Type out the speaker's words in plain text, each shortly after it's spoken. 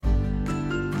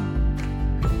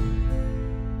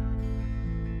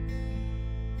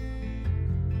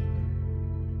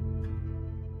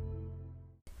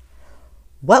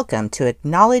Welcome to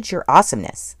Acknowledge Your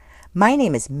Awesomeness. My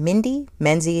name is Mindy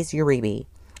Menzies Uribe,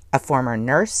 a former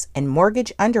nurse and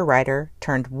mortgage underwriter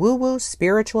turned woo-woo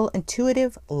spiritual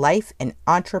intuitive life and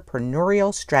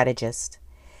entrepreneurial strategist.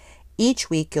 Each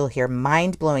week you'll hear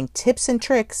mind-blowing tips and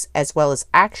tricks as well as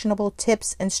actionable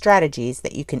tips and strategies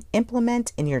that you can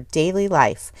implement in your daily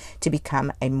life to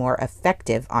become a more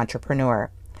effective entrepreneur.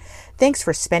 Thanks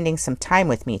for spending some time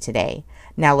with me today.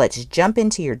 Now let's jump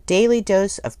into your daily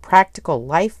dose of practical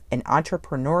life and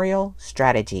entrepreneurial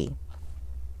strategy.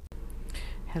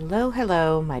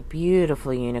 Hello, my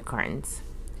beautiful unicorns.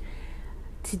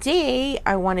 Today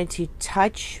I wanted to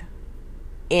touch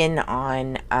in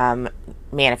on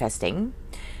manifesting.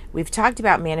 We've talked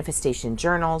about manifestation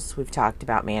journals. We've talked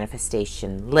about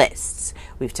manifestation lists.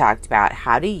 We've talked about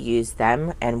how to use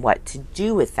them and what to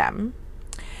do with them.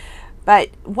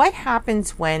 But what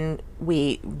happens when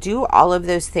we do all of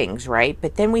those things, right?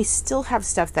 But then we still have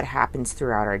stuff that happens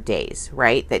throughout our days,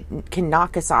 right? That can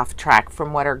knock us off track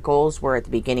from what our goals were at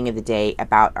the beginning of the day,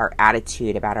 about our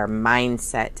attitude, about our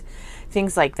mindset,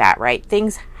 things like that, right?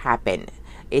 Things happen.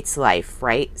 It's life,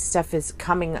 right? Stuff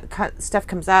comes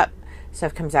up,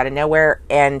 stuff comes out of nowhere.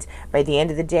 And by the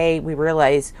end of the day, we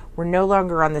realize we're no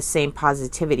longer on the same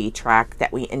positivity track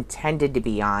that we intended to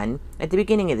be on at the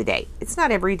beginning of the day. It's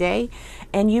not every day.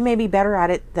 And you may be better at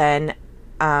it than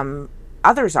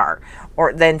others are,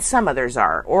 or than some others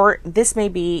are, or this may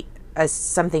be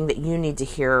something that you need to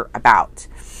hear about.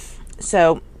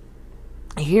 So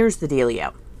here's the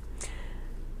dealio.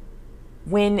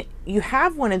 When you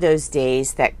have one of those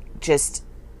days that just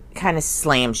kind of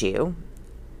slams you,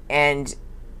 and,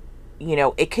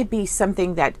 it could be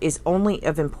something that is only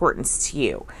of importance to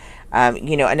you.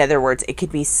 In other words, it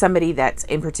could be somebody that's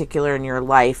in particular in your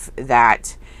life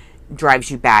that drives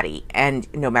you batty.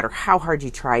 And no matter how hard you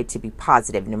try to be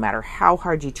positive, no matter how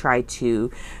hard you try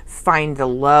to find the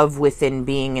love within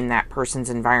being in that person's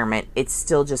environment, it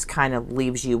still just kind of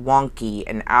leaves you wonky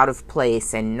and out of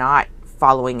place and not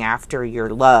following after your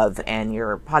love and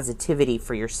your positivity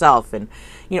for yourself and,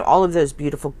 all of those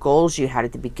beautiful goals you had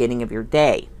at the beginning of your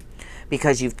day,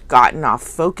 because you've gotten off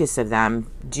focus of them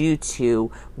due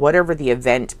to whatever the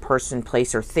event, person,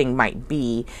 place, or thing might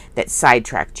be that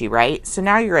sidetracked you, right? So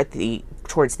now you're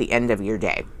towards the end of your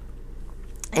day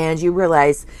and you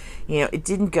realize, it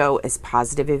didn't go as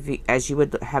positive as you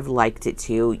would have liked it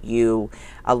to. You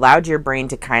allowed your brain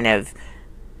to kind of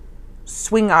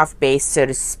swing off base, so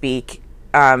to speak.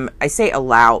 I say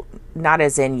allow, not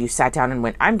as in you sat down and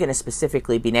went, I'm going to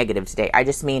specifically be negative today. I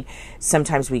just mean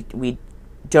sometimes we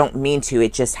don't mean to,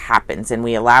 it just happens, and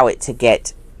we allow us to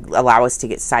get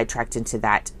sidetracked into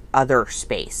that other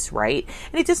space, right?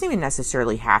 And it doesn't even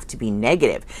necessarily have to be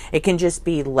negative. It can just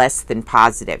be less than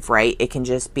positive, right? It can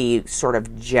just be sort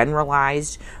of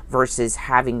generalized versus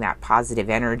having that positive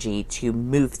energy to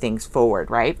move things forward,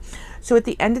 right? So at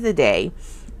the end of the day,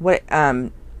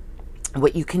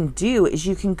 what you can do is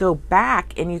you can go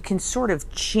back and you can sort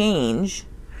of change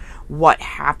what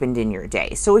happened in your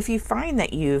day. So if you find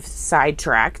that you've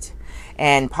sidetracked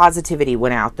and positivity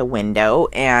went out the window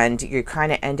and you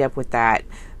kind of end up with that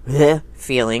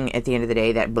feeling at the end of the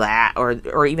day, that blah,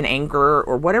 or even anger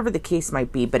or whatever the case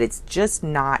might be, but it's just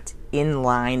not in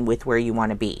line with where you want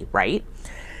to be, right?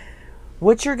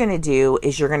 What you're going to do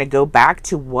is you're going to go back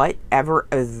to whatever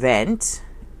event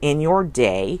in your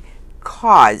day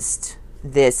caused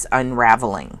this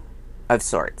unraveling of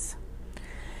sorts.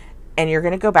 And you're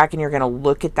going to go back and you're going to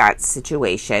look at that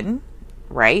situation,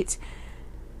 right?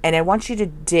 And I want you to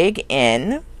dig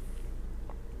in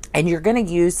and you're going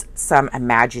to use some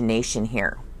imagination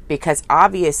here, because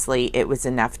obviously it was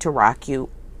enough to rock you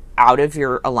out of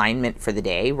your alignment for the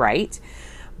day, right?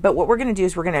 But what we're going to do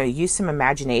is we're going to use some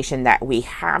imagination that we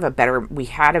had a better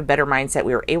mindset.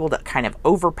 We were able to kind of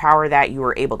overpower that. You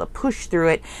were able to push through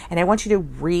it. And I want you to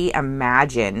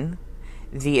reimagine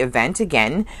the event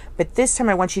again. But this time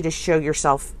I want you to show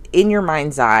yourself in your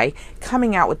mind's eye,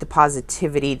 coming out with the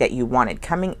positivity that you wanted,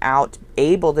 coming out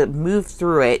able to move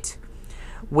through it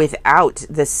without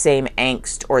the same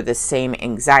angst or the same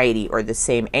anxiety or the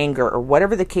same anger or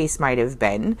whatever the case might have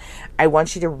been. I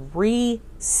want you to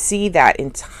re-see that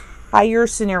entire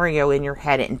scenario in your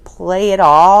head and play it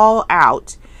all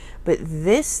out. But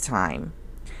this time,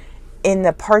 in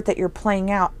the part that you're playing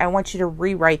out, I want you to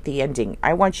rewrite the ending.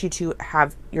 I want you to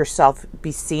have yourself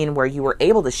be seen where you were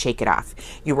able to shake it off.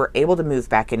 You were able to move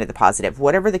back into the positive.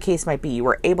 Whatever the case might be, you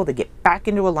were able to get back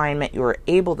into alignment. You were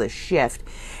able to shift.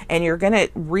 And you're going to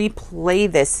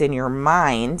replay this in your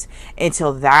mind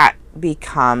until that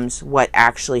becomes what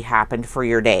actually happened for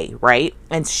your day, right?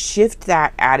 And shift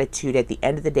that attitude at the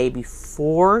end of the day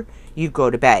before you go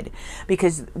to bed.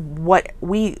 Because what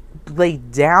we lay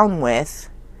down with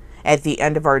at the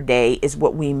end of our day is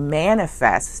what we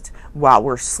manifest while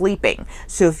we're sleeping.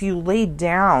 So if you lay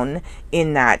down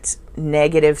in that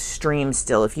negative stream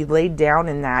still, if you lay down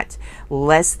in that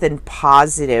less than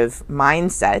positive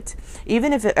mindset,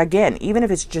 even if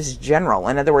it's just general,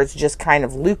 in other words, just kind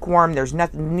of lukewarm, there's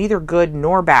nothing, neither good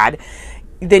nor bad,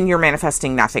 then you're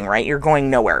manifesting nothing, right? You're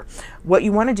going nowhere. What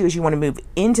you want to do is you want to move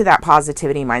into that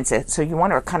positivity mindset. So you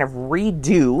want to kind of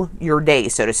redo your day,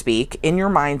 so to speak, in your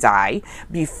mind's eye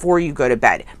before you go to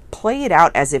bed. Play it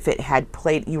out as if it had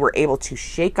played, you were able to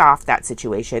shake off that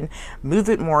situation, move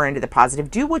it more into the positive.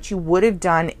 Do what you would have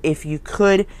done if you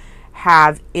could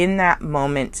have in that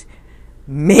moment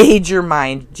made your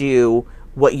mind do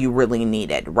what you really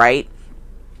needed, right?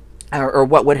 Or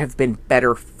what would have been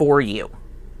better for you.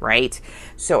 Right?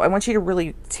 So I want you to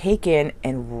really take in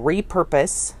and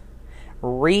repurpose,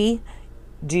 redo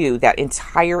that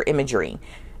entire imagery,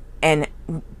 and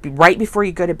right before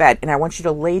you go to bed, and I want you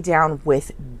to lay down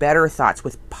with better thoughts,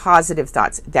 with positive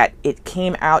thoughts, that it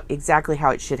came out exactly how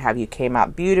it should have. You came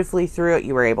out beautifully through it.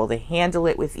 You were able to handle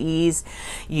it with ease.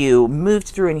 You moved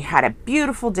through and you had a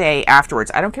beautiful day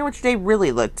afterwards. I don't care what your day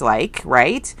really looked like,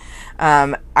 right?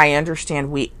 I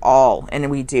understand we all, and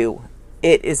we do.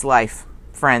 It is life.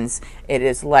 Friends, it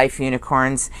is life,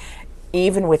 unicorns.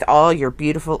 Even with all your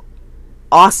beautiful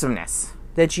awesomeness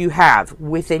that you have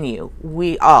within you,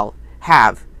 we all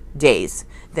have days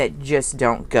that just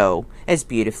don't go as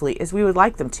beautifully as we would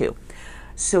like them to.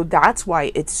 So that's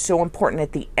why it's so important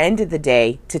at the end of the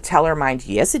day to tell our mind,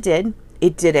 yes, it did.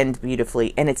 It did end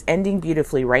beautifully, and it's ending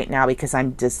beautifully right now because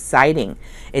I'm deciding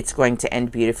it's going to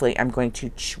end beautifully. I'm going to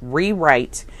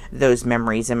rewrite those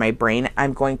memories in my brain.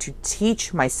 I'm going to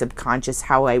teach my subconscious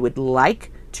how I would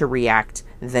like to react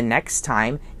the next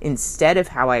time instead of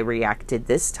how I reacted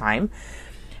this time.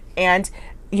 And,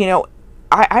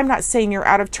 I'm not saying you're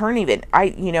out of turn even.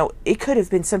 It could have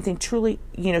been something truly,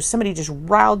 somebody just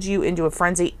riled you into a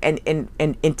frenzy and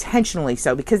intentionally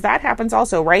so, because that happens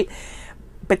also, right?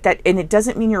 And it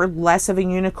doesn't mean you're less of a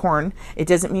unicorn. It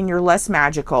doesn't mean you're less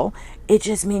magical. It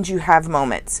just means you have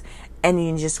moments, and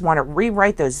you just want to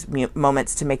rewrite those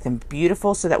moments to make them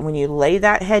beautiful, so that when you lay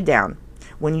that head down,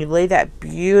 when you lay that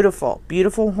beautiful,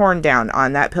 beautiful horn down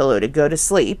on that pillow to go to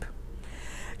sleep,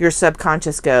 your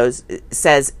subconscious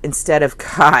says, instead of,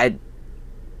 God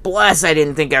bless, I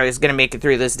didn't think I was going to make it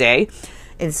through this day.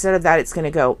 Instead of that, it's going to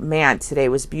go, man, today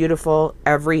was beautiful.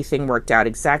 Everything worked out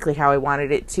exactly how I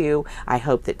wanted it to. I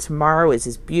hope that tomorrow is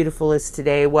as beautiful as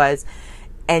today was.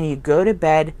 And you go to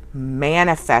bed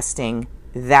manifesting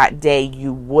that day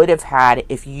you would have had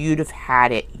if you'd have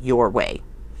had it your way.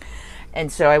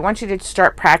 And so I want you to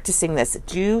start practicing this.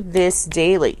 Do this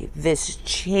daily. This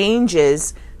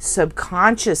changes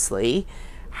subconsciously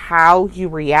how you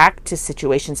react to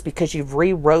situations because you've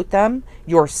rewrote them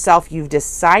yourself. You've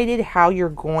decided how you're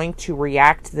going to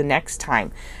react the next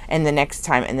time and the next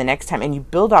time and the next time. And you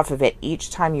build off of it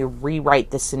each time you rewrite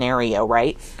the scenario,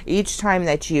 right? Each time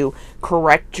that you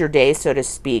correct your day, so to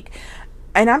speak.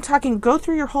 And I'm talking, go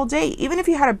through your whole day. Even if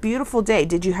you had a beautiful day,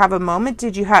 did you have a moment?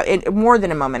 Did you have more than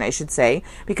a moment, I should say,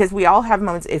 because we all have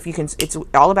moments. If you can, it's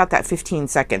all about that 15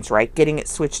 seconds, right? Getting it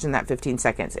switched in that 15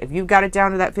 seconds. If you've got it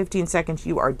down to that 15 seconds,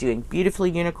 you are doing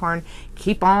beautifully, unicorn.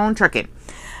 Keep on trucking.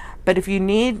 But if you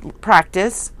need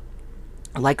practice,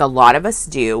 like a lot of us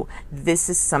do, this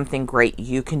is something great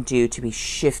you can do to be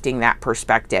shifting that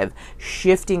perspective,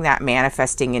 shifting that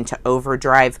manifesting into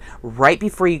overdrive right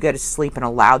before you go to sleep, and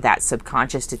allow that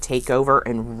subconscious to take over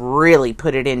and really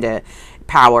put it into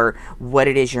power what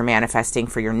it is you're manifesting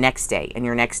for your next day and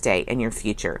your next day and your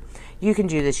future. You can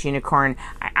do this, unicorn.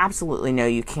 I absolutely know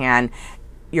you can.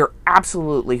 You're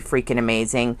absolutely freaking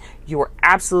amazing. You're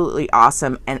absolutely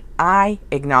awesome, and I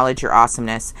acknowledge your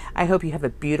awesomeness. I hope you have a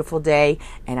beautiful day,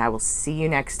 and I will see you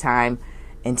next time.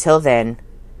 Until then,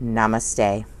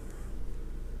 namaste.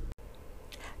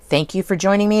 Thank you for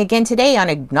joining me again today on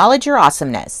Acknowledge Your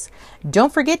Awesomeness.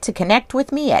 Don't forget to connect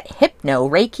with me at Hypno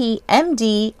Reiki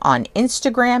MD on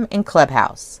Instagram and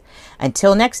Clubhouse.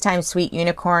 Until next time, sweet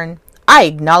unicorn, I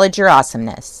acknowledge your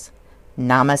awesomeness.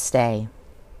 Namaste.